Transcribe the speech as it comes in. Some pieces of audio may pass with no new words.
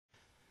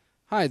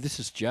Hi, this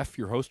is Jeff,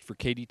 your host for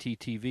KDT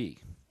TV.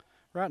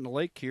 We're out in the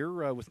lake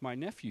here with my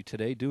nephew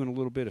today doing a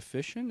little bit of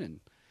fishing, and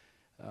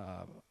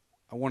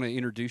I want to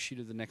introduce you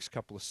to the next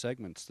couple of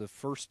segments. The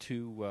first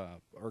two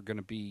are going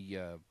to be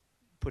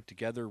put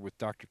together with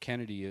Dr.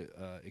 Kennedy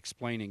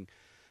explaining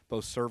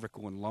both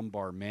cervical and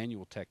lumbar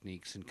manual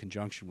techniques in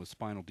conjunction with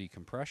spinal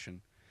decompression.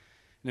 And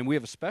then we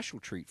have a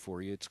special treat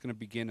for you. It's going to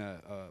begin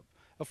a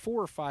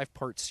 4 or 5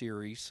 part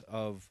series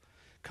of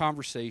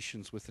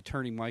conversations with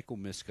attorney Michael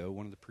Misko,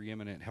 one of the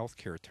preeminent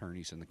healthcare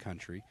attorneys in the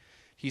country.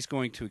 He's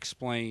going to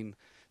explain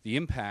the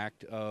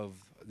impact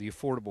of the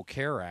Affordable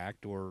Care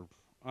Act, or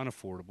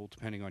unaffordable,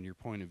 depending on your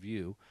point of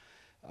view,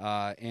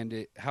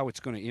 and how it's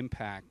going to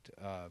impact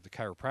the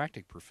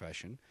chiropractic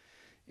profession,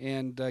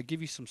 and give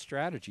you some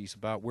strategies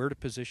about where to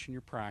position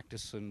your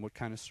practice and what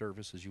kind of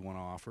services you want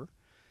to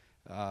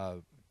offer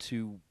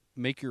to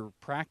make your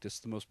practice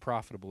the most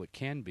profitable it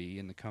can be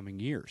in the coming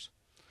years.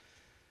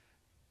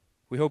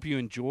 We hope you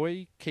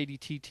enjoy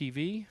KDT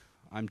TV.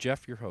 I'm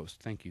Jeff, your host.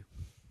 Thank you.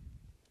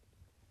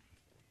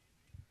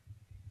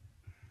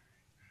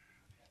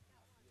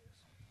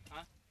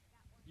 Huh?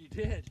 You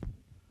did?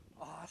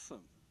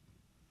 Awesome.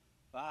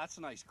 Wow, that's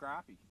a nice crappie.